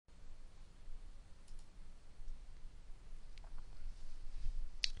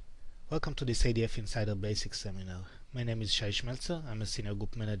Welcome to this ADF Insider Basics seminar. My name is Shai Schmelzer. I'm a Senior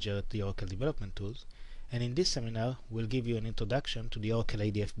Group Manager at the Oracle Development Tools, and in this seminar we'll give you an introduction to the Oracle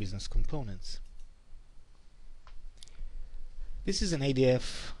ADF Business Components. This is an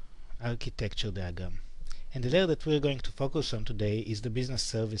ADF architecture diagram, and the layer that we're going to focus on today is the Business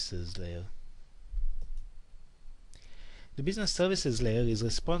Services layer. The Business Services layer is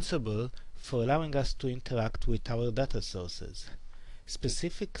responsible for allowing us to interact with our data sources.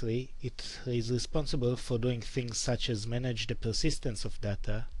 Specifically, it is responsible for doing things such as manage the persistence of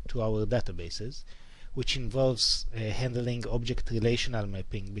data to our databases, which involves handling object relational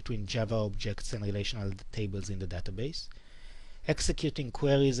mapping between Java objects and relational tables in the database, executing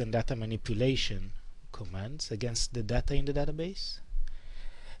queries and data manipulation commands against the data in the database,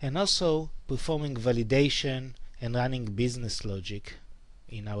 and also performing validation and running business logic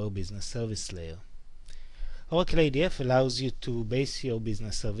in our business service layer. Oracle ADF allows you to base your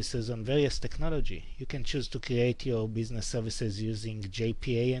business services on various technology. You can choose to create your business services using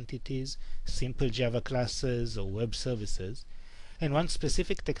JPA entities, simple Java classes, or web services. And one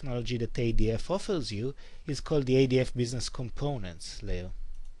specific technology that ADF offers you is called the ADF Business Components layer.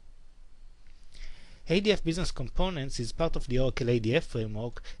 ADF Business Components is part of the Oracle ADF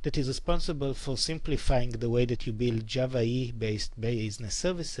framework that is responsible for simplifying the way that you build Java EE-based business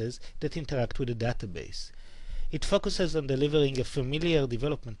services that interact with the database. It focuses on delivering a familiar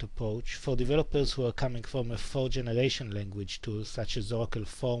development approach for developers who are coming from a 4th-generation language tools such as Oracle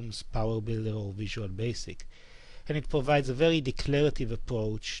Forms, Power Builder, or Visual Basic. And it provides a very declarative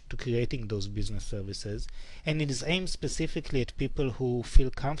approach to creating those business services, and it is aimed specifically at people who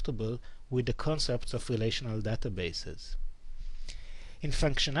feel comfortable with the concepts of relational databases. In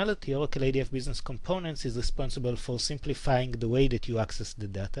functionality, Oracle ADF Business Components is responsible for simplifying the way that you access the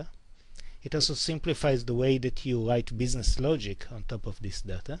data. It also simplifies the way that you write business logic on top of this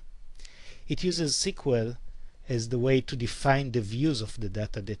data. It uses SQL as the way to define the views of the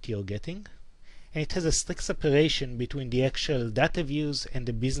data that you're getting. And it has a strict separation between the actual data views and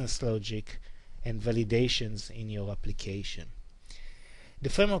the business logic and validations in your application. The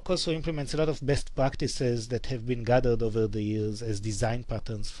framework also implements a lot of best practices that have been gathered over the years as design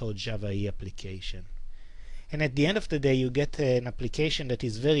patterns for Java EE application. And at the end of the day, you get an application that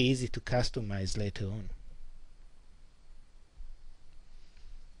is very easy to customize later on.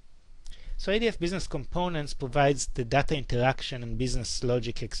 So ADF Business Components provides the data interaction and business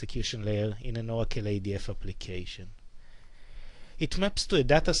logic execution layer in an Oracle ADF application. It maps to a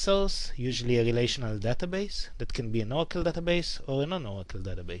data source, usually a relational database, that can be an Oracle database or a non-Oracle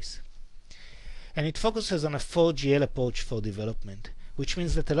database. And it focuses on a 4GL approach for development, which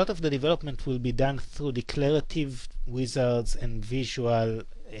means that a lot of the development will be done through declarative wizards and visual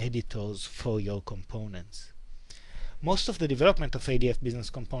editors for your components. Most of the development of ADF Business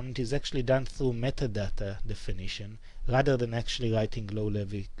Component is actually done through metadata definition rather than actually writing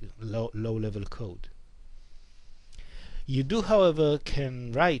low-level code. You do, however,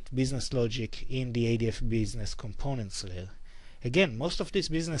 can write business logic in the ADF Business Components layer. Again, most of these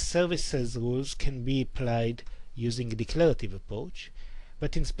business services rules can be applied using a declarative approach,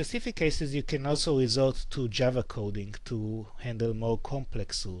 but in specific cases you can also resort to Java coding to handle more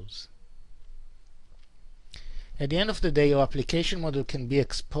complex rules. At the end of the day, your application model can be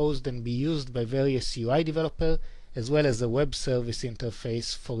exposed and be used by various UI developers as well as a web service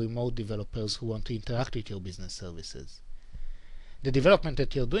interface for remote developers who want to interact with your business services. The development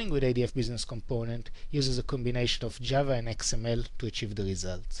that you're doing with ADF Business Component uses a combination of Java and XML to achieve the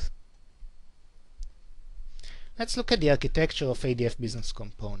results. Let's look at the architecture of ADF Business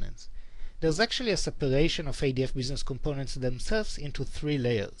Components. There's actually a separation of ADF Business Components themselves into 3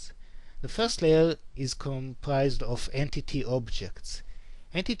 layers. The first layer is comprised of entity objects.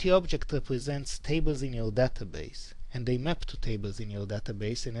 Entity object represents tables in your database, and they map to tables in your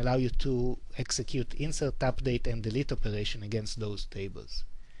database and allow you to execute insert, update, and delete operation against those tables.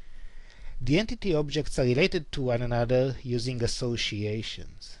 The entity objects are related to one another using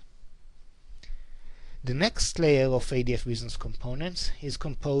associations. The next layer of ADF Business Components is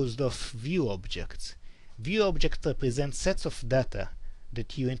composed of view objects. View objects represent sets of data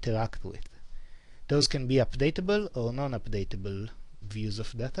that you interact with. Those can be updatable or non-updatable views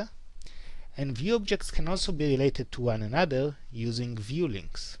of data. And view objects can also be related to one another using view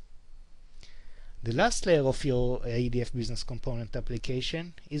links. The last layer of your ADF Business Component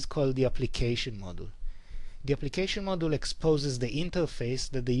application is called the application module. The application module exposes the interface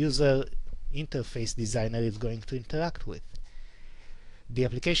that the user interface designer is going to interact with. The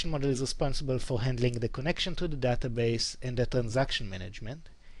application model is responsible for handling the connection to the database and the transaction management,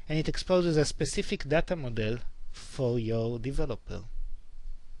 and it exposes a specific data model for your developer.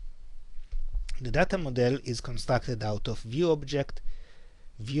 The data model is constructed out of view object,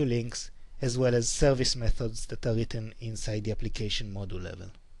 view links, as well as service methods that are written inside the application module level.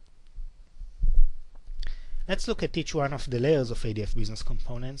 Let's look at each one of the layers of ADF Business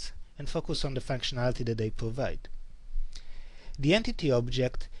Components and focus on the functionality that they provide. The entity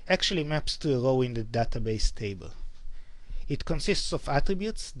object actually maps to a row in the database table. It consists of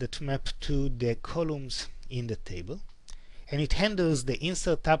attributes that map to the columns in the table, and it handles the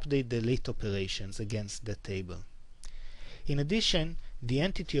insert, update, delete operations against the table. In addition, the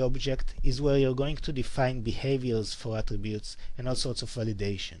entity object is where you're going to define behaviors for attributes and all sorts of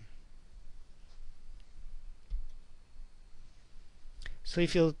validation. So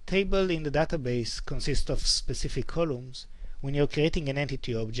if your table in the database consists of specific columns, when you're creating an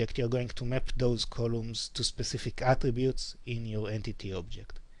entity object, you're going to map those columns to specific attributes in your entity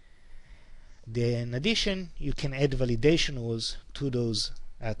object. In addition, you can add validation rules to those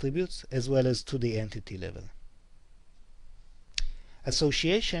attributes as well as to the entity level.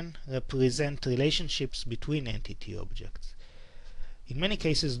 Association represents relationships between entity objects. In many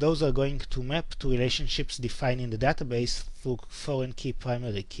cases, those are going to map to relationships defined in the database through foreign key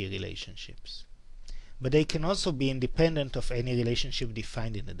primary key relationships. But they can also be independent of any relationship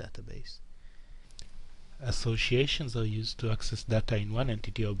defined in the database. Associations are used to access data in one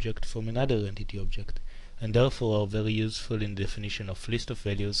entity object from another entity object, and therefore are very useful in the definition of list of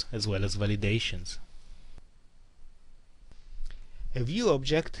values as well as validations. A view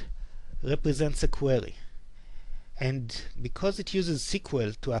object represents a query, and because it uses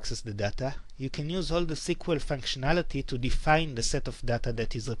SQL to access the data, you can use all the SQL functionality to define the set of data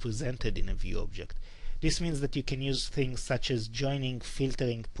that is represented in a view object. This means that you can use things such as joining,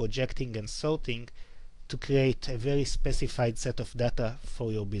 filtering, projecting, and sorting to create a very specified set of data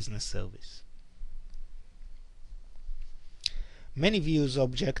for your business service. Many views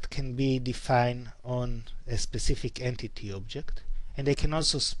objects can be defined on a specific entity object, and they can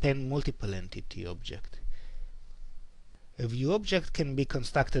also span multiple entity objects. A view object can be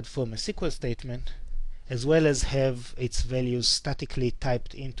constructed from a SQL statement, as well as have its values statically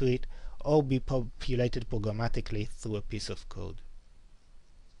typed into it or be populated programmatically through a piece of code.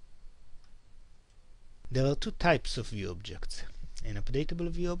 There are two types of view objects, an updatable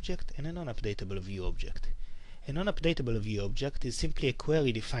view object and a non-updatable view object. A non-updatable view object is simply a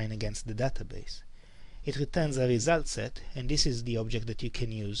query defined against the database. It returns a result set, and this is the object that you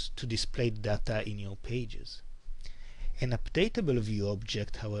can use to display the data in your pages. An updatable view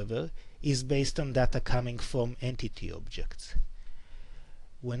object, however, is based on data coming from entity objects.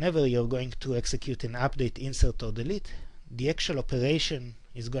 Whenever you're going to execute an update, insert, or delete, the actual operation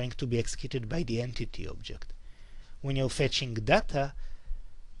is going to be executed by the entity object. When you're fetching data,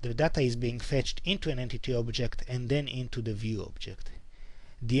 the data is being fetched into an entity object and then into the view object.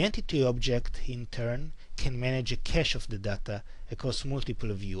 The entity object, in turn, can manage a cache of the data across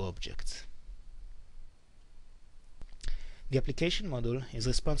multiple view objects. The application module is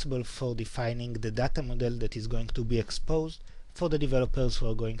responsible for defining the data model that is going to be exposed for the developers who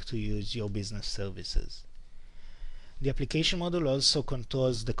are going to use your business services. The application module also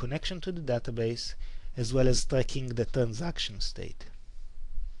controls the connection to the database as well as tracking the transaction state.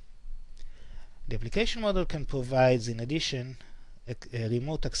 The application module can provide, in addition,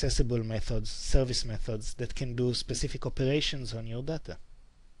 remote accessible methods, service methods that can do specific operations on your data.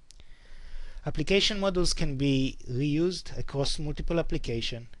 Application modules can be reused across multiple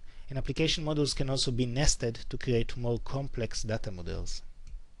applications, and application modules can also be nested to create more complex data models.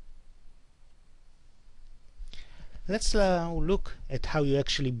 Let's now look at how you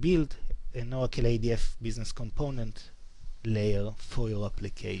actually build an Oracle ADF Business Component layer for your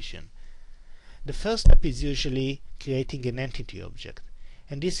application. The first step is usually creating an entity object,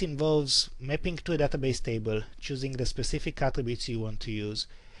 and this involves mapping to a database table, choosing the specific attributes you want to use,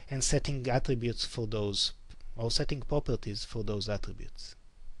 and setting attributes for those, or setting properties for those attributes.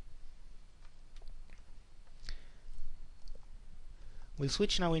 We'll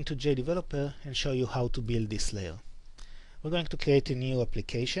switch now into JDeveloper and show you how to build this layer. We're going to create a new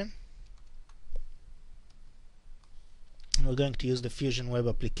application, and we're going to use the Fusion Web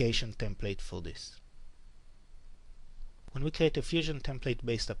Application template for this. When we create a Fusion template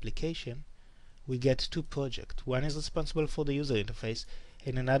based application, we get two projects. One is responsible for the user interface,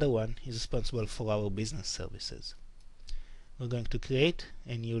 and another one is responsible for our business services. We're going to create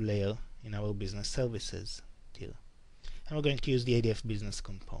a new layer in our business services tier, and we're going to use the ADF Business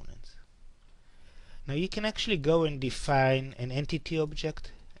Components. Now you can actually go and define an entity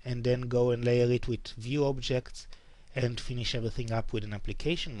object and then go and layer it with view objects and finish everything up with an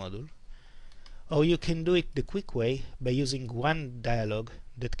application module. Or you can do it the quick way by using one dialog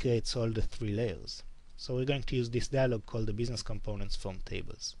that creates all the three layers. So we're going to use this dialog called the Business Components from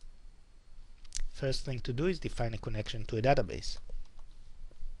Tables. First thing to do is define a connection to a database.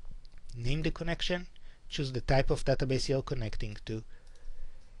 Name the connection, choose the type of database you're connecting to,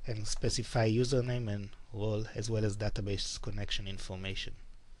 and specify username and role as well as database connection information.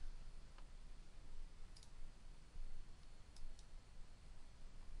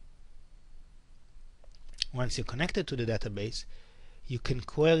 Once you're connected to the database, you can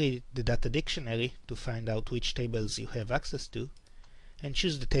query the data dictionary to find out which tables you have access to and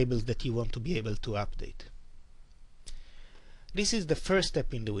choose the tables that you want to be able to update. This is the first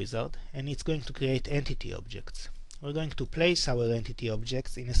step in the wizard, and it's going to create entity objects. We're going to place our entity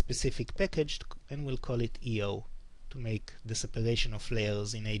objects in a specific package and we'll call it EO to make the separation of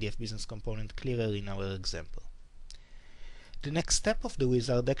layers in ADF Business Component clearer in our example. The next step of the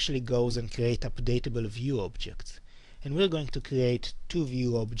wizard actually goes and create updatable view objects, and we're going to create two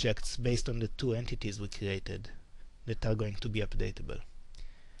view objects based on the two entities we created that are going to be updatable.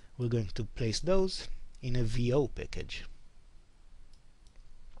 We're going to place those in a VO package.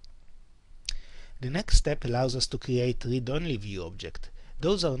 The next step allows us to create read-only view objects.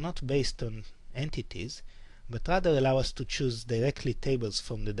 Those are not based on entities, but rather allow us to choose directly tables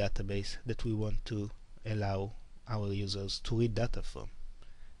from the database that we want to allow our users to read data from.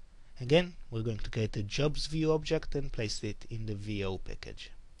 Again, we're going to create a jobs view object and place it in the VO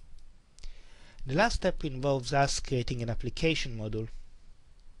package. The last step involves us creating an application module.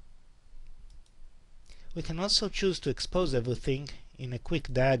 We can also choose to expose everything in a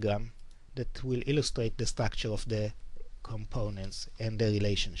quick diagram that will illustrate the structure of the components and the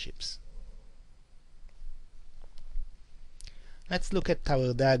relationships. Let's look at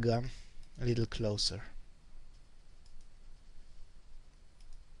our diagram a little closer.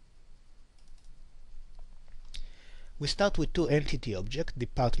 We start with two entity objects,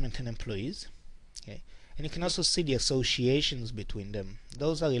 department and employees. Okay. And you can also see the associations between them.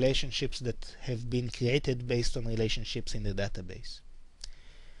 Those are relationships that have been created based on relationships in the database.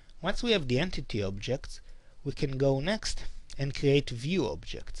 Once we have the entity objects, we can go next and create view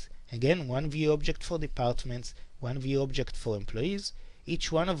objects. Again, one view object for departments, one view object for employees.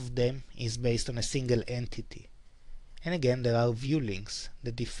 Each one of them is based on a single entity. And again, there are view links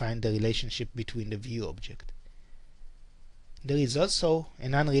that define the relationship between the view object. There is also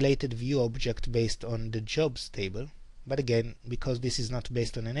an unrelated view object based on the jobs table, but again, because this is not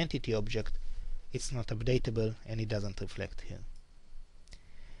based on an entity object, it's not updatable and it doesn't reflect here.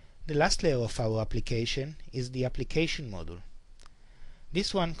 The last layer of our application is the application module.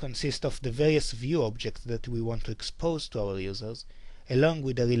 This one consists of the various view objects that we want to expose to our users, along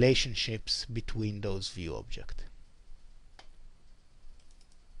with the relationships between those view objects.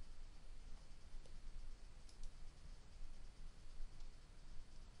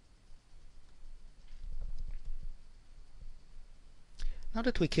 Now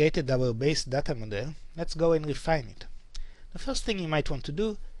that we created our base data model, let's go and refine it. The first thing you might want to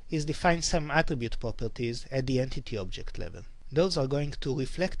do is define some attribute properties at the entity object level. Those are going to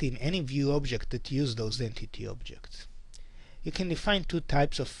reflect in any view object that use those entity objects. You can define two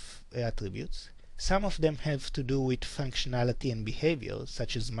types of attributes. Some of them have to do with functionality and behavior,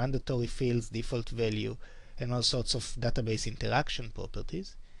 such as mandatory fields, default value, and all sorts of database interaction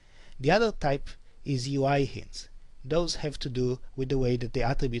properties. The other type is UI hints. Those have to do with the way that the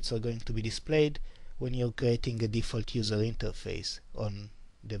attributes are going to be displayed when you're creating a default user interface on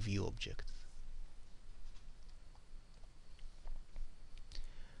the view object.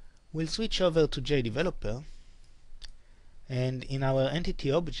 We'll switch over to JDeveloper, and in our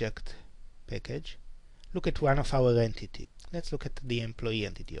entity object package, look at one of our entities. Let's look at the employee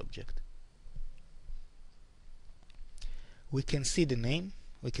entity object. We can see the name,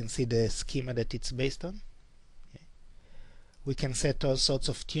 we can see the schema that it's based on. We can set all sorts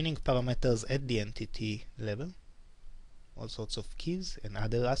of tuning parameters at the entity level, all sorts of keys and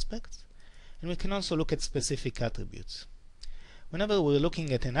other aspects, and we can also look at specific attributes. Whenever we're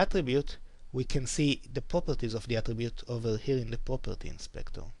looking at an attribute, we can see the properties of the attribute over here in the property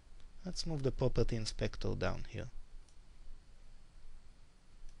inspector. Let's move the property inspector down here.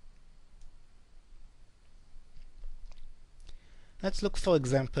 Let's look, for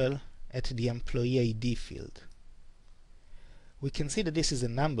example, at the employee ID field. We can see that this is a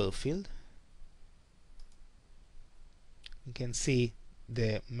number field. We can see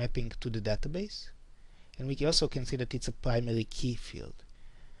the mapping to the database, and we also can see that it's a primary key field.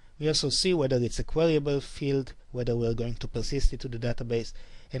 We also see whether it's a queryable field, whether we're going to persist it to the database,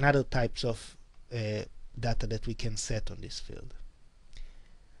 and other types of data that we can set on this field.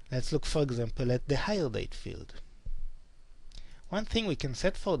 Let's look, for example, at the hire date field. One thing we can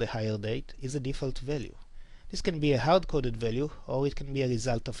set for the hire date is a default value. This can be a hard-coded value, or it can be a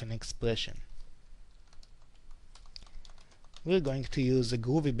result of an expression. We're going to use a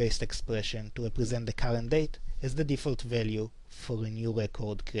Groovy-based expression to represent the current date as the default value for a new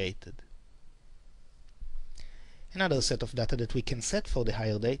record created. Another set of data that we can set for the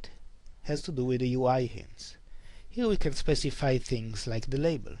hire date has to do with the UI hints. Here we can specify things like the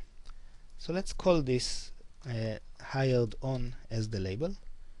label. So let's call this hired on as the label,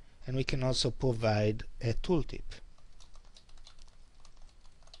 and we can also provide a tooltip.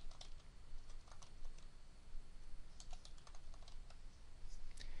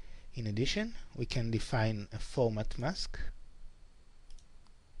 In addition, we can define a format mask,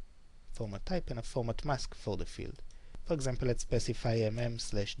 format type, and a format mask for the field. For example, let's specify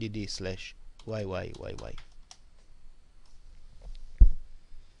mm/dd/YYYY.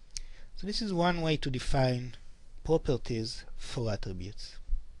 So this is one way to define properties for attributes.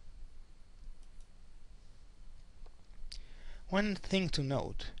 One thing to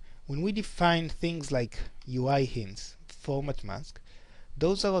note, when we define things like UI hints, format mask,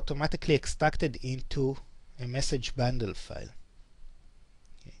 those are automatically extracted into a message bundle file,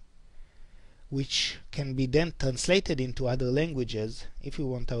 which can be then translated into other languages if we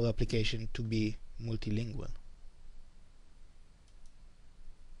want our application to be multilingual.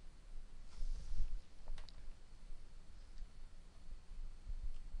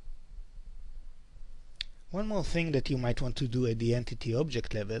 One more thing that you might want to do at the entity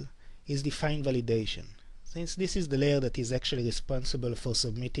object level is define validation. Since this is the layer that is actually responsible for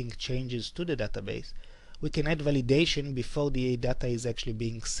submitting changes to the database, we can add validation before the data is actually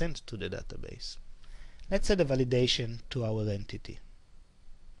being sent to the database. Let's add a validation to our entity.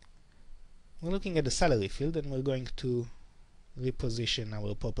 We're looking at the salary field, and we're going to reposition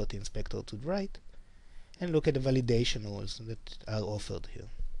our property inspector to the right and look at the validation rules that are offered here.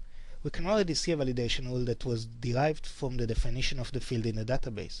 We can already see a validation rule that was derived from the definition of the field in the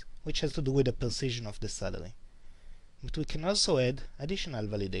database, which has to do with the precision of the salary. But we can also add additional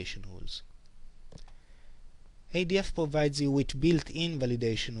validation rules. ADF provides you with built-in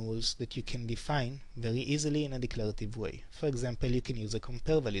validation rules that you can define very easily in a declarative way. For example, you can use a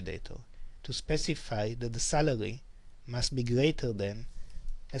compare validator to specify that the salary must be greater than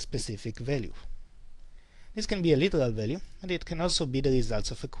a specific value. This can be a literal value, and it can also be the results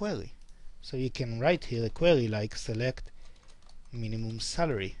of a query. So you can write here a query like select minimum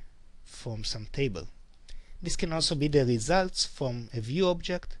salary from some table. This can also be the results from a view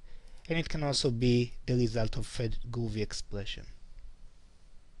object, and it can also be the result of a Groovy expression.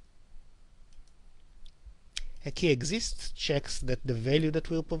 A key exists checks that the value that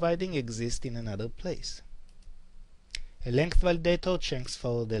we're providing exists in another place. A length validator checks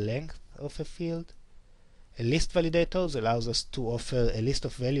for the length of a field. A list validator allows us to offer a list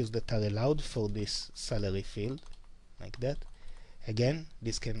of values that are allowed for this salary field, like that. Again,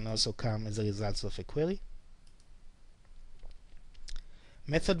 this can also come as a result of a query.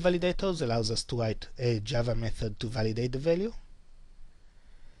 Method validators allows us to write a Java method to validate the value.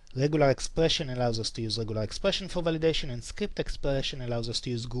 Regular expression allows us to use regular expression for validation, and script expression allows us to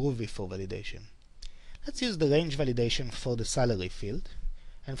use Groovy for validation. Let's use the range validation for the salary field.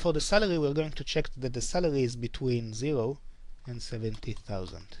 And for the salary, we're going to check that the salary is between 0 and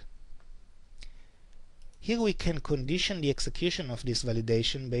 70,000. Here we can condition the execution of this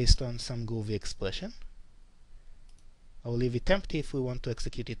validation based on some Groovy expression, or leave it empty if we want to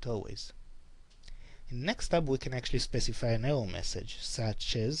execute it always. In the next tab, we can actually specify an error message,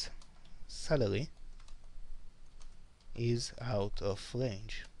 such as salary is out of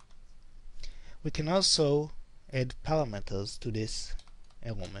range. We can also add parameters to this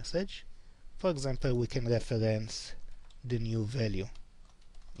error message. For example, we can reference the new value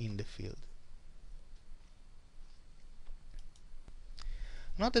in the field.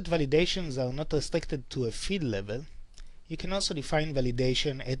 Note that validations are not restricted to a field level. You can also define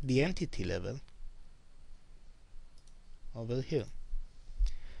validation at the entity level over here.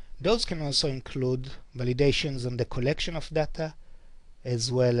 Those can also include validations on the collection of data,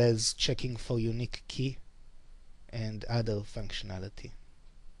 as well as checking for unique key and other functionality.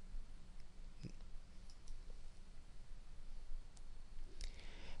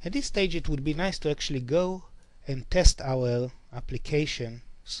 At this stage, it would be nice to actually go and test our application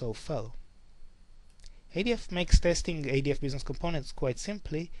so far. ADF makes testing ADF Business Components quite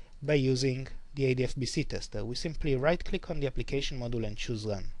simply by using the ADF BC tester. We simply right-click on the application module and choose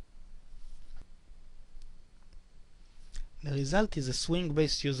Run. The result is a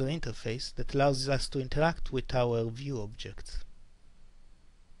swing-based user interface that allows us to interact with our view objects.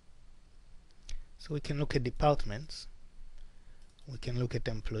 So we can look at departments, we can look at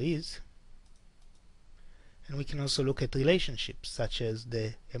employees, and we can also look at relationships such as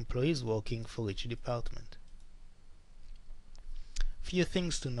the employees working for each department. Few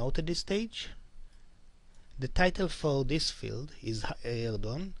things to note at this stage. The title for this field is hired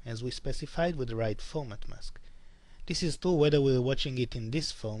on, as we specified, with the right format mask. This is true whether we're watching it in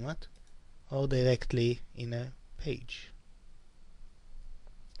this format or directly in a page.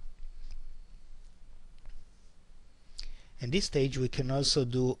 At this stage we can also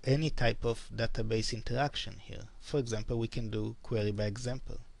do any type of database interaction here. For example, we can do query by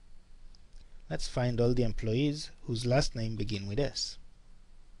example. Let's find all the employees whose last name begin with S.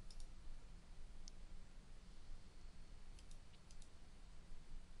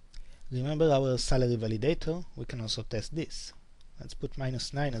 Remember our salary validator? We can also test this. Let's put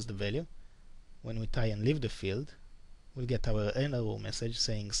 -9 as the value. When we try and leave the field, we'll get our error message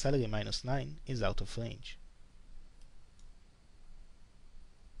saying salary -9 is out of range.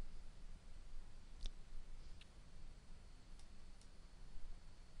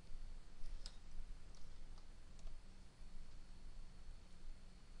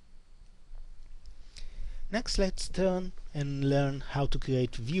 Next, let's turn and learn how to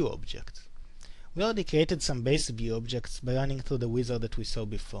create view objects. We already created some base view objects by running through the wizard that we saw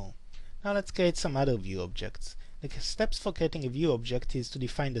before. Now let's create some other view objects. The steps for creating a view object is to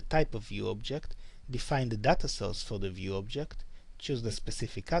define the type of view object, define the data source for the view object, choose the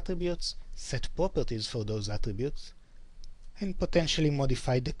specific attributes, set properties for those attributes, and potentially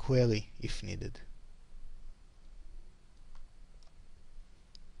modify the query if needed.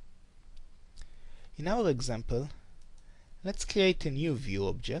 In our example, let's create a new view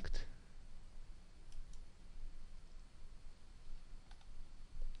object.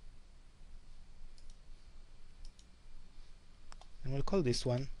 And we'll call this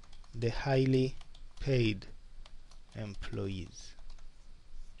one the highly paid employees.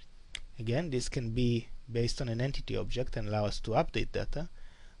 Again, this can be based on an entity object and allow us to update data,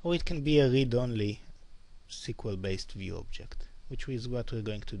 or it can be a read-only SQL-based view object, which is what we're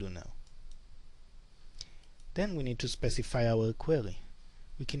going to do now. Then we need to specify our query.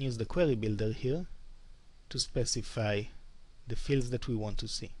 We can use the query builder here to specify the fields that we want to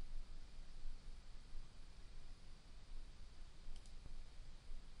see.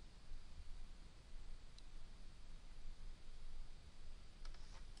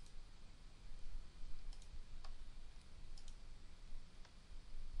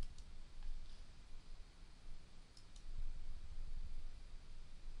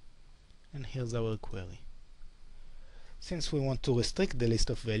 And here's our query. Since we want to restrict the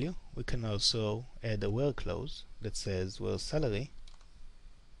list of value, we can also add a where clause that says where salary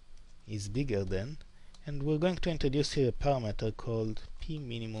is bigger than, and we're going to introduce here a parameter called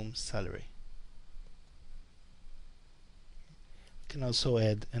p-minimum salary. We can also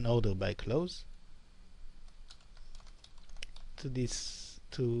add an order by clause to this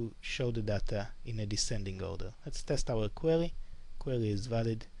to show the data in a descending order. Let's test our query. Query is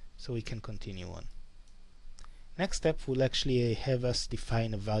valid, so we can continue on. Next step will actually have us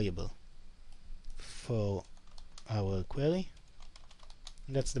define a variable for our query.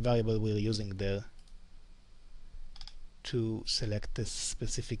 And that's the variable we're using there to select a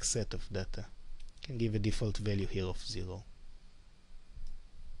specific set of data. You can give a default value here of 0.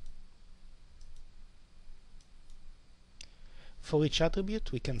 For each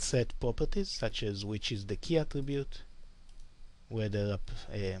attribute we can set properties such as which is the key attribute, whether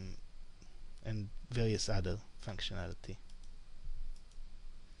and various other functionality.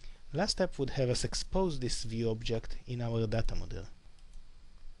 Last step would have us expose this view object in our data model.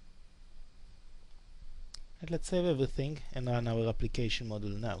 And let's save everything and run our application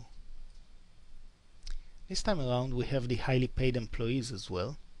model now. This time around we have the highly paid employees as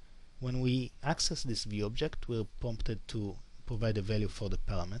well. When we access this view object, we're prompted to provide a value for the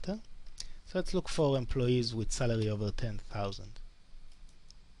parameter. So let's look for employees with salary over 10,000.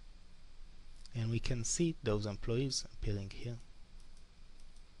 And we can see those employees appearing here.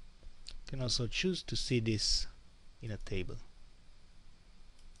 You can also choose to see this in a table.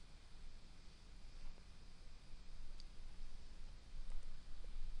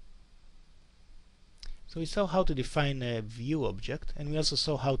 So we saw how to define a view object, and we also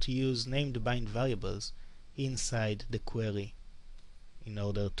saw how to use named bind variables inside the query in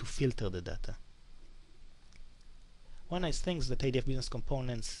order to filter the data. One nice thing that ADF Business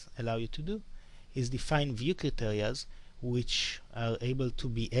Components allow you to do is define view criteria which are able to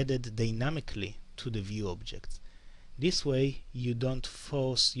be added dynamically to the view objects. This way you don't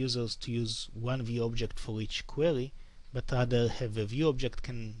force users to use one view object for each query, but rather have a view object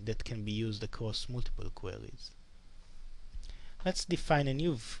that can be used across multiple queries. Let's define a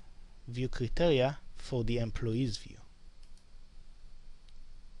new view criteria for the employees view.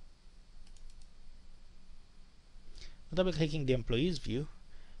 Double-clicking the employees view,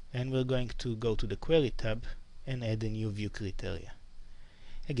 and we're going to go to the query tab and add a new view criteria.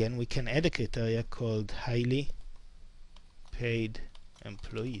 Again, we can add a criteria called highly paid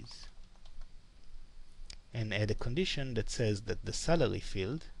employees and add a condition that says that the salary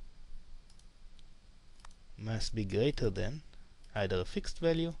field must be greater than either a fixed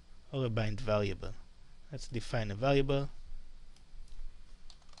value or a bind variable. Let's define a variable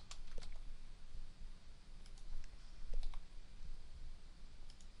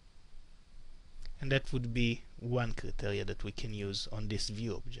and that would be one criteria that we can use on this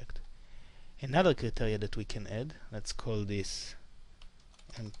view object. Another criteria that we can add, let's call this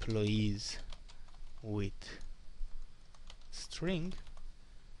employees with string,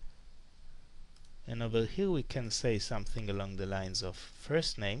 and over here we can say something along the lines of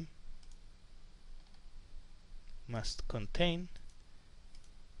first name must contain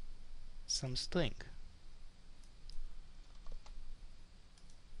some string.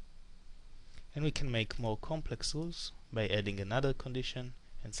 And we can make more complex rules by adding another condition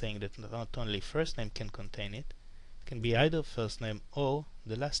and saying that not only first name can contain it, it can be either first name or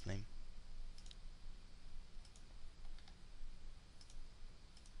the last name.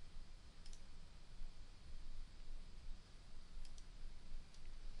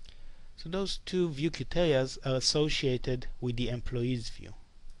 So those two view criteria are associated with the employees view.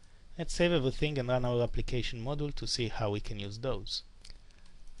 Let's save everything and run our application module to see how we can use those.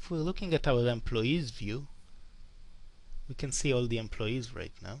 If we're looking at our employees view, we can see all the employees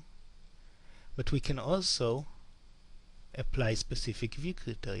right now, but we can also apply specific view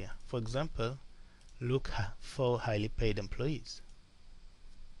criteria. For example, look for highly paid employees.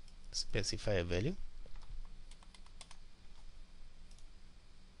 Specify a value,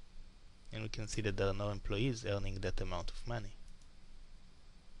 and we can see that there are no employees earning that amount of money.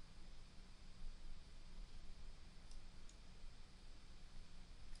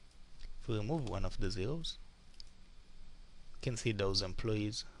 If we remove one of the zeros, we can see those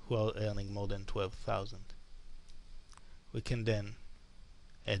employees who are earning more than 12,000. We can then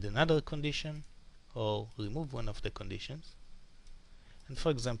add another condition or remove one of the conditions, and for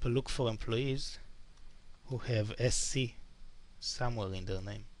example look for employees who have SC somewhere in their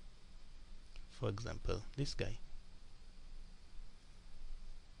name. For example, this guy.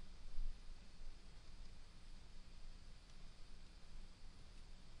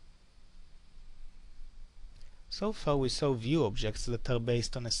 So far we saw view objects that are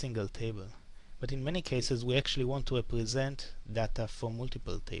based on a single table, but in many cases we actually want to represent data from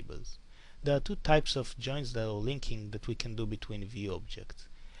multiple tables. There are two types of joins or linking that we can do between view objects.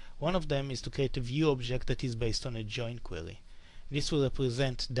 One of them is to create a view object that is based on a join query. This will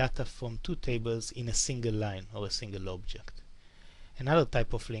represent data from two tables in a single line or a single object. Another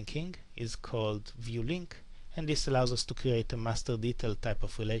type of linking is called view link, and this allows us to create a master detail type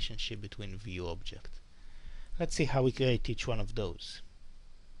of relationship between view objects. Let's see how we create each one of those.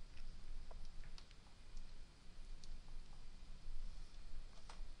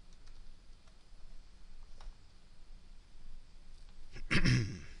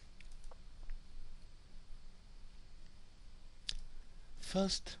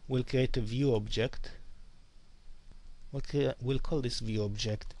 First, we'll create a view object. We'll call this view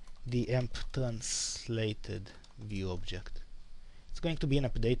object the emp translated view object. It's going to be an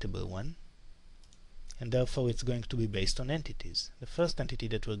updatable one, and therefore it's going to be based on entities. The first entity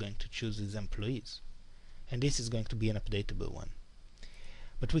that we're going to choose is employees, and this is going to be an updatable one.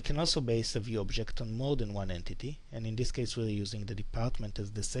 But we can also base a view object on more than one entity, and in this case we're using the department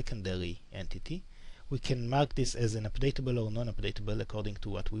as the secondary entity. We can mark this as an updatable or non-updatable according to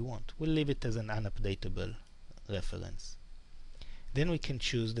what we want. We'll leave it as an unupdatable reference. Then we can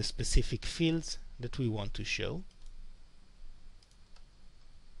choose the specific fields that we want to show,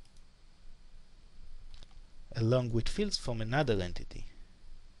 along with fields from another entity.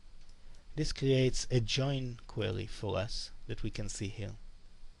 This creates a join query for us that we can see here.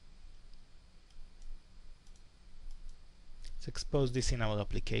 Let's expose this in our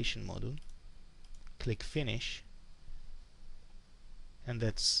application module. Click Finish, and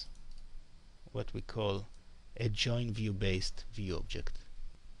that's what we call a join view based view object.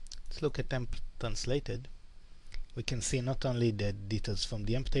 Let's look at emp translated. We can see not only the details from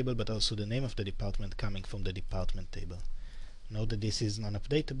the emp table but also the name of the department coming from the department table. Note that this is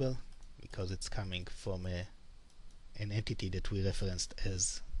non-updatable because it's coming from an entity that we referenced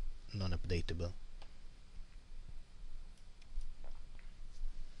as non-updatable.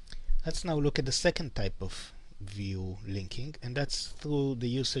 Let's now look at the second type of view linking, and that's through the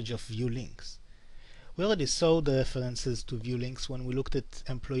usage of view links. We already saw the references to view links when we looked at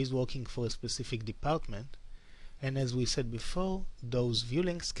employees working for a specific department, and as we said before, those view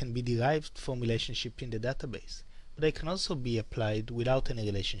links can be derived from relationship in the database, but they can also be applied without any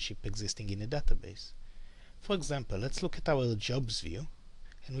relationship existing in the database. For example, let's look at our jobs view,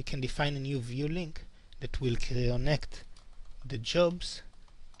 and we can define a new view link that will connect the jobs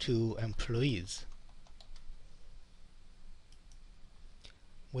to employees.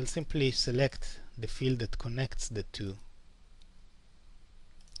 We'll simply select the field that connects the two,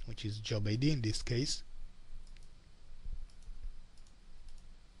 which is job ID in this case,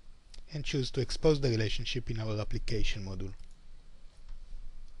 and choose to expose the relationship in our application module.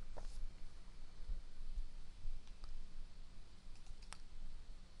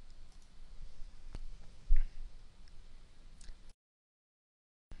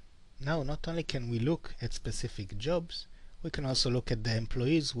 Now, not only can we look at specific jobs, we can also look at the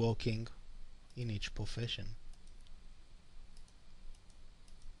employees working in each profession.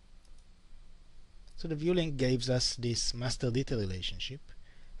 So the view link gives us this master detail relationship.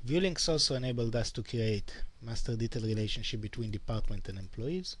 View links also enabled us to create master detail relationship between department and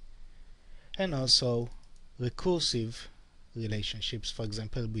employees, and also recursive relationships, for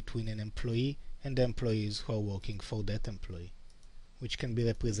example, between an employee and the employees who are working for that employee, which can be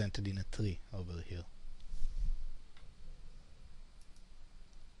represented in a tree over here.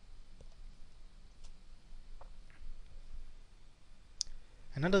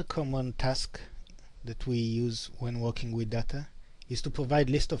 Another common task that we use when working with data is to provide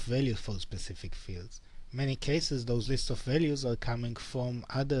list of values for specific fields. In many cases, those lists of values are coming from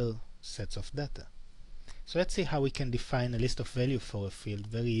other sets of data. So let's see how we can define a list of value for a field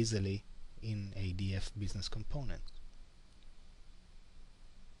very easily in ADF Business Components.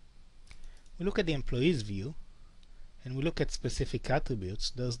 We look at the employees view, and we look at specific attributes.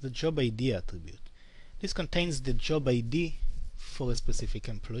 There's the job ID attribute. This contains the job ID for a specific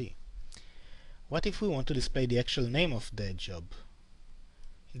employee. What if we want to display the actual name of the job?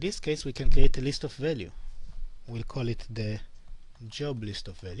 In this case, we can create a list of value. We'll call it the job list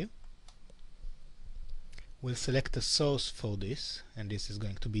of value. We'll select a source for this, and this is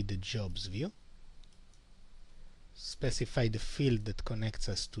going to be the jobs view. Specify the field that connects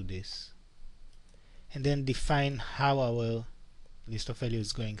us to this, and then define how our list of value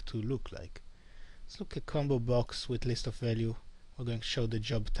is going to look like. Let's look at combo box with list of value. We're going to show the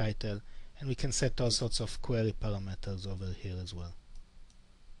job title, and we can set all sorts of query parameters over here as well.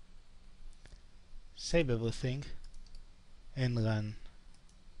 Save everything and run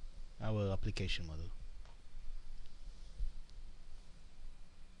our application model.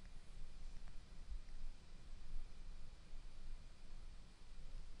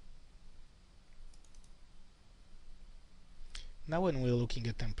 Now when we're looking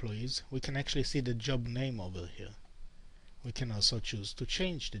at employees, we can actually see the job name over here. We can also choose to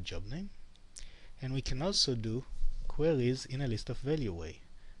change the job name, and we can also do queries in a list of value way.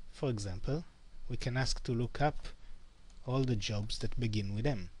 For example, we can ask to look up all the jobs that begin with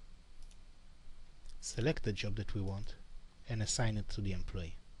M. Select the job that we want and assign it to the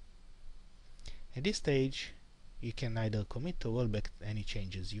employee. At this stage, you can either commit or roll back any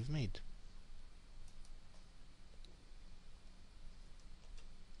changes you've made.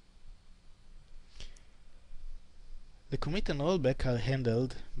 The commit and rollback are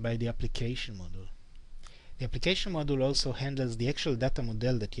handled by the application module. The application module also handles the actual data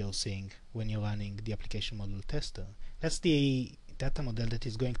model that you're seeing when you're running the application module tester. That's the data model that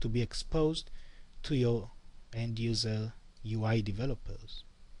is going to be exposed to your end user UI developers.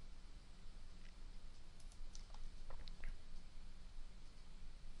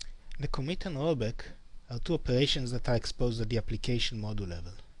 The commit and rollback are two operations that are exposed at the application module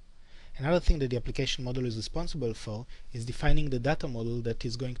level. Another thing that the application module is responsible for is defining the data model that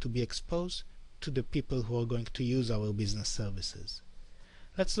is going to be exposed to the people who are going to use our business services.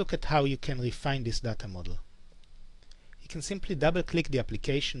 Let's look at how you can refine this data model. You can simply double click the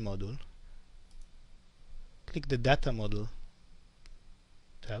application module, click the data model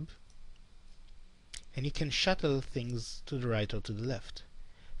tab, and you can shuttle things to the right or to the left.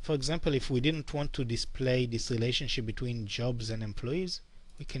 For example, if we didn't want to display this relationship between jobs and employees,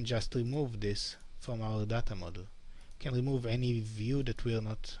 we can just remove this from our data model. We can remove any view that we are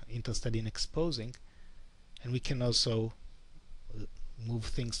not interested in exposing, and we can also move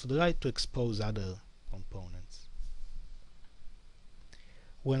things to the right to expose other components.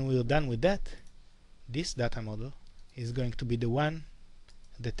 When we're done with that, this data model is going to be the one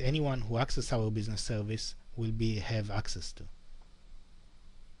that anyone who accesses our business service will have access to.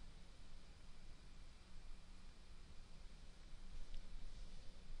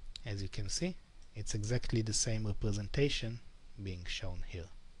 As you can see, it's exactly the same representation being shown here.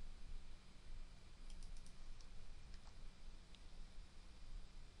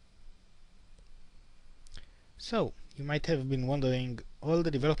 So, you might have been wondering, all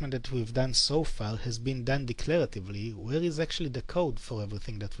the development that we've done so far has been done declaratively. Where is actually the code for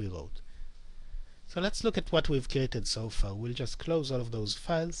everything that we wrote? So let's look at what we've created so far. We'll just close all of those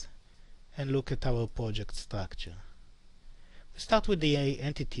files and look at our project structure. We start with the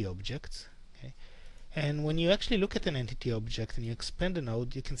entity objects. Okay? And when you actually look at an entity object and you expand the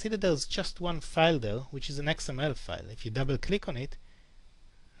node, you can see that there's just one file there, which is an XML file. If you double click on it,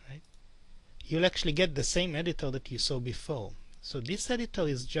 you'll actually get the same editor that you saw before. So this editor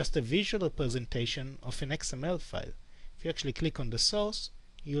is just a visual representation of an XML file. If you actually click on the source,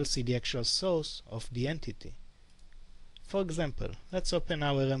 you'll see the actual source of the entity. For example, let's open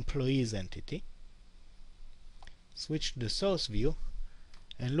our employees entity, switch to the source view,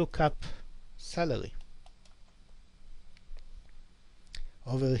 and look up salary.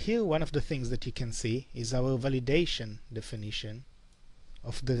 Over here, one of the things that you can see is our validation definition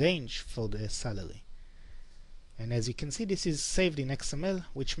of the range for the salary. And as you can see, this is saved in XML,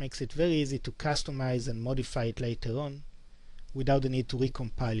 which makes it very easy to customize and modify it later on without the need to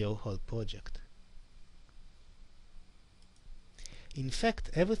recompile your whole project. In fact,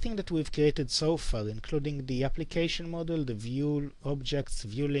 everything that we've created so far, including the application model, the view objects,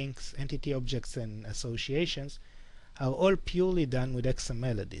 view links, entity objects, and associations, are all purely done with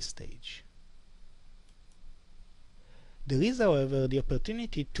XML at this stage. There is, however, the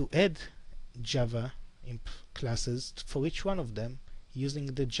opportunity to add Java imp classes for each one of them using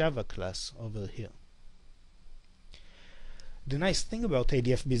the Java class over here. The nice thing about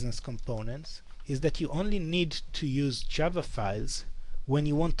ADF Business Components is that you only need to use Java files when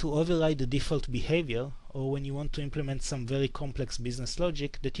you want to override the default behavior or when you want to implement some very complex business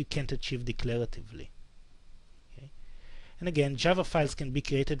logic that you can't achieve declaratively. Okay? And again, Java files can be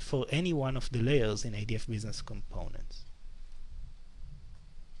created for any one of the layers in ADF Business Components.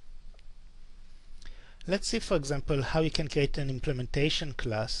 Let's see, for example, how you can create an implementation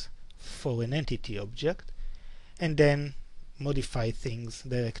class for an entity object and then modify things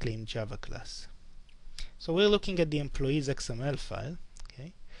directly in Java class. So we're looking at the employees XML file,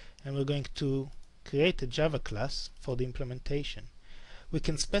 okay, and we're going to create a Java class for the implementation. We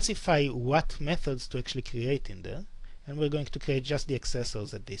can specify what methods to actually create in there, and we're going to create just the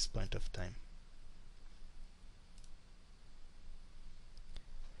accessors at this point of time.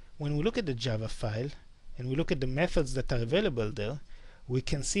 When we look at the Java file and we look at the methods that are available there, we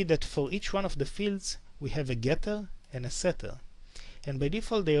can see that for each one of the fields we have a getter and a setter. And by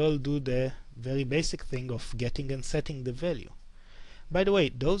default they all do the very basic thing of getting and setting the value. By the way,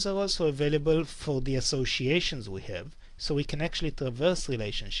 those are also available for the associations we have, so we can actually traverse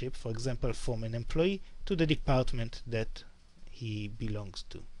relationship, for example, from an employee to the department that he belongs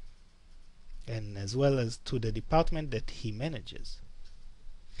to, and as well as to the department that he manages.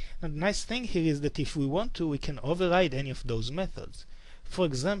 Now, the nice thing here is that if we want to, we can override any of those methods. For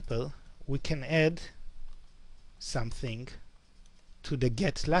example, we can add something to the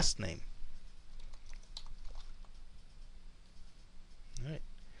get last name. Right.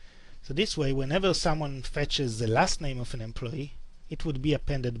 So this way, whenever someone fetches the last name of an employee, it would be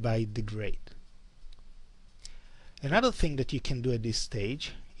appended by the grade. Another thing that you can do at this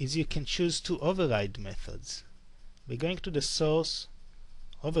stage is you can choose to override methods. By going to the source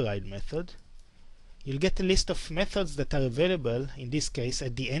override method, you'll get a list of methods that are available, in this case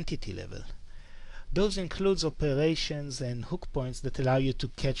at the entity level. Those includes operations and hook points that allow you to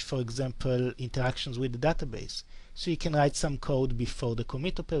catch, for example, interactions with the database. So you can write some code before the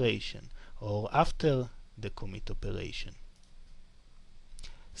commit operation or after the commit operation.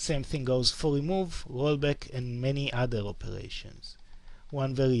 Same thing goes for remove, rollback, and many other operations.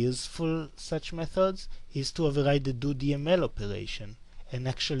 One very useful such methods is to override the doDML operation and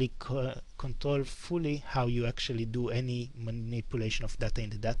actually control fully how you actually do any manipulation of data in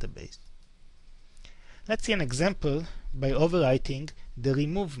the database. Let's see an example by overwriting the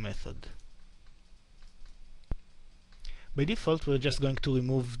remove method. By default, we're just going to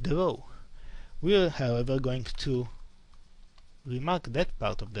remove the row. We're, however, going to remark that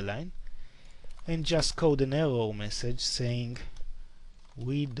part of the line and just code an error message saying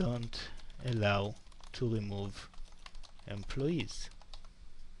we don't allow to remove employees.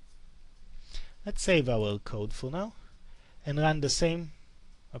 Let's save our code for now and run the same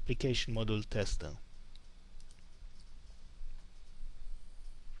application module tester.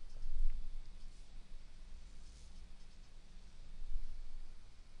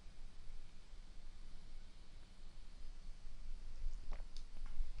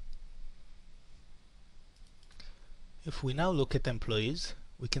 If we now look at employees,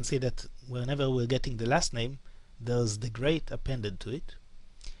 we can see that whenever we're getting the last name, there's the grade appended to it.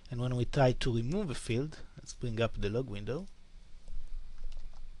 And when we try to remove a field, let's bring up the log window,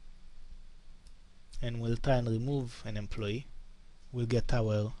 and we'll try and remove an employee, we'll get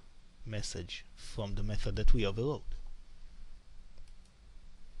our message from the method that we overrode.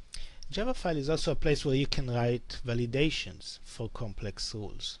 Java file is also a place where you can write validations for complex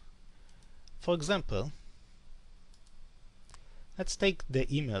rules. For example, let's take the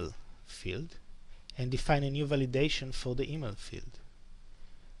email field and define a new validation for the email field.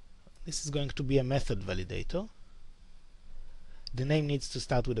 This is going to be a method validator. The name needs to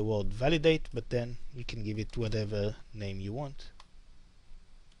start with the word validate, but then you can give it whatever name you want.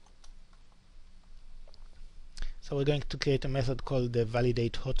 So we're going to create a method called the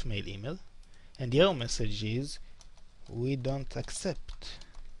validate hotmail email, and the error message is we don't accept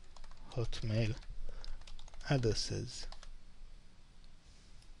hotmail addresses.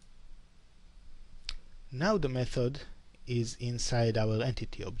 Now the method is inside our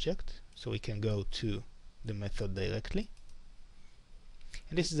entity object, so we can go to the method directly.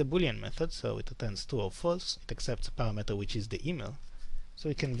 And this is a Boolean method, so it returns true or false. It accepts a parameter which is the email. So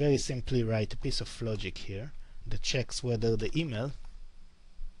we can very simply write a piece of logic here that checks whether the email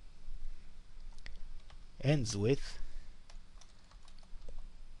ends with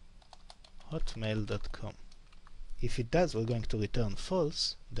hotmail.com. If it does, we're going to return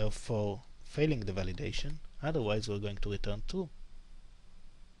false, therefore failing the validation. Otherwise, we're going to return true.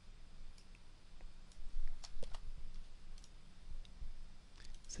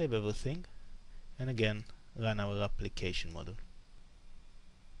 Save everything, and again run our application model.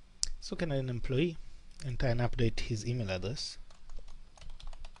 Let's look at an employee and try and update his email address.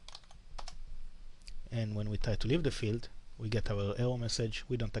 And when we try to leave the field, we get our error message,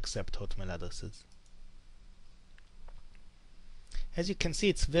 we don't accept hotmail addresses. As you can see,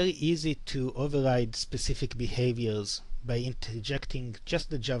 it's very easy to override specific behaviors by interjecting just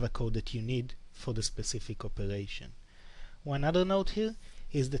the Java code that you need for the specific operation. One other note here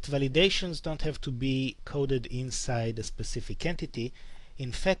is that validations don't have to be coded inside a specific entity.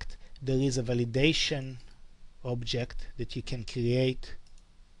 In fact, there is a validation object that you can create,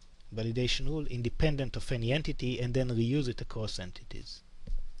 validation rule, independent of any entity, and then reuse it across entities.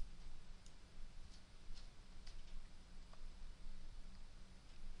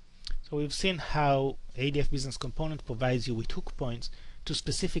 So we've seen how ADF Business Component provides you with hook points to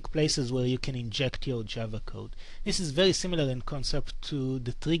specific places where you can inject your Java code. This is very similar in concept to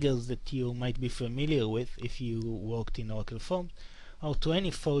the triggers that you might be familiar with if you worked in Oracle Forms, or to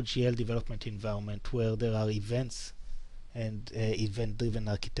any 4GL development environment where there are events and event-driven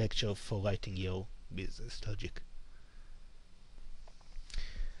architecture for writing your business logic.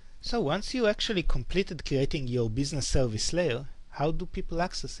 So once you actually completed creating your business service layer, how do people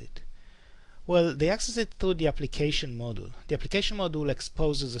access it? Well, they access it through the application module. The application module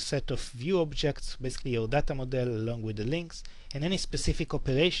exposes a set of view objects, basically your data model along with the links, and any specific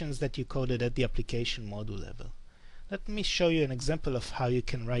operations that you coded at the application module level. Let me show you an example of how you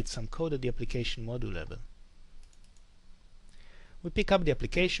can write some code at the application module level. We pick up the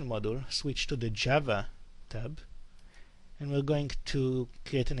application module, switch to the Java tab, and we're going to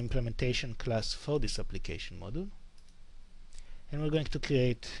create an implementation class for this application module. And we're going to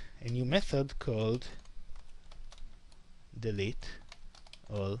create a new method called delete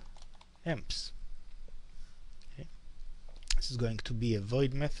all emps. Okay. This is going to be a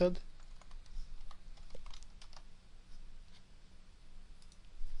void method.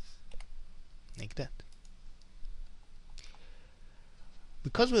 Like that.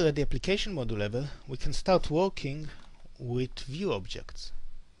 Because we're at the application module level, we can start working with view objects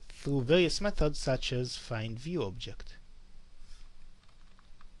through various methods such as find view object.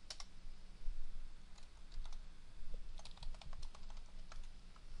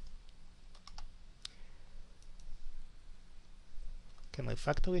 Can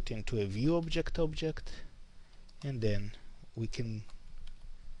refactor it into a view object, and then we can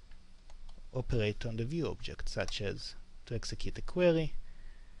operate on the view object, such as to execute a query,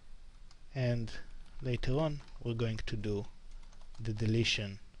 and later on we're going to do the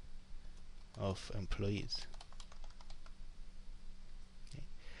deletion of employees. Okay.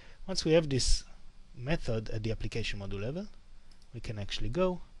 Once we have this method at the application module level, we can actually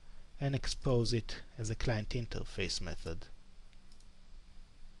go and expose it as a client interface method.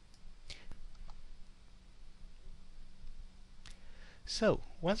 So,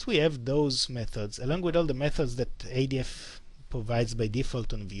 once we have those methods, along with all the methods that ADF provides by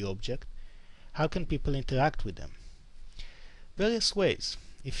default on view object, how can people interact with them? Various ways.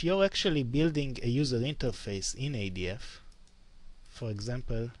 If you're actually building a user interface in ADF, for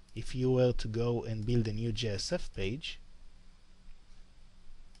example, if you were to go and build a new JSF page,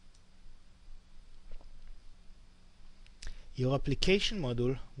 your application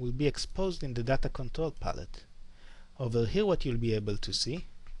module will be exposed in the data control palette. Over here what you'll be able to see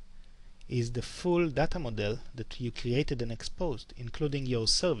is the full data model that you created and exposed, including your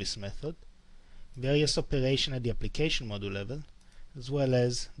service method, various operations at the application module level, as well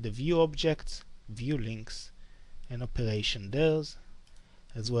as the view objects, view links, and operation theirs,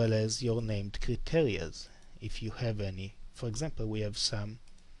 as well as your named criterias, if you have any. For example, we have some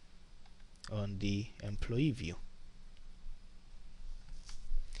on the employee view.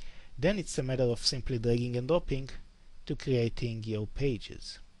 Then it's a matter of simply dragging and dropping to creating your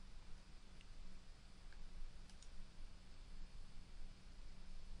pages.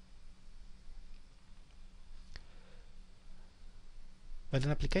 But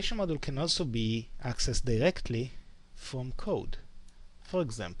an application module can also be accessed directly from code. For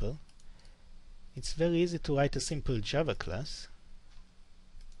example, it's very easy to write a simple Java class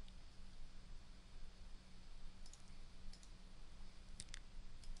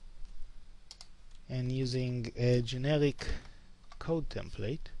and using a generic code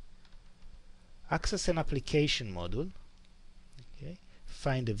template, access an application module, okay,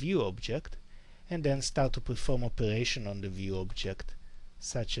 find a view object, and then start to perform operation on the view object,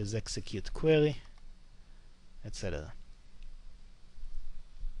 such as execute query, etc.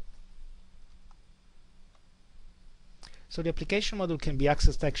 So the application module can be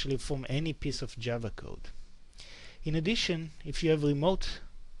accessed actually from any piece of Java code. In addition, if you have remote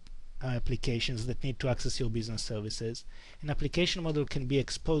applications that need to access your business services, an application module can be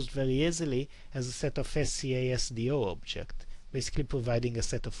exposed very easily as a set of SCA/SDO object, basically providing a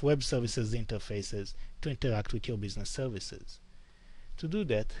set of web services interfaces to interact with your business services. To do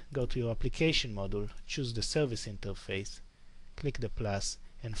that, go to your application module, choose the service interface, click the plus,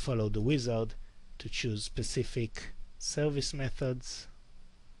 and follow the wizard to choose specific service methods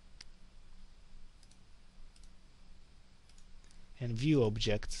and view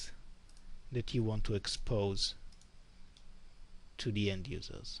objects that you want to expose to the end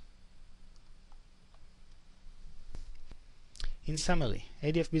users. In summary,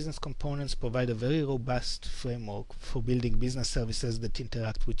 ADF Business Components provide a very robust framework for building business services that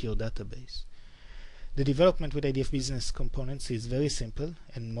interact with your database. The development with ADF Business Components is very simple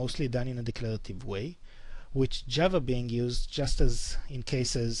and mostly done in a declarative way, with Java being used just as in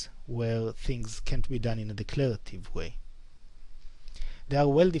cases where things can't be done in a declarative way. There are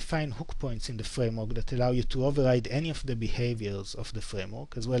well-defined hook points in the framework that allow you to override any of the behaviors of the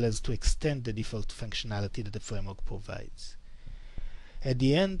framework, as well as to extend the default functionality that the framework provides. At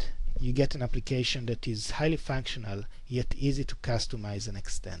the end, you get an application that is highly functional, yet easy to customize and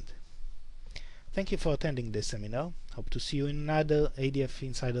extend. Thank you for attending this seminar. Hope to see you in another ADF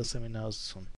Insider seminars soon.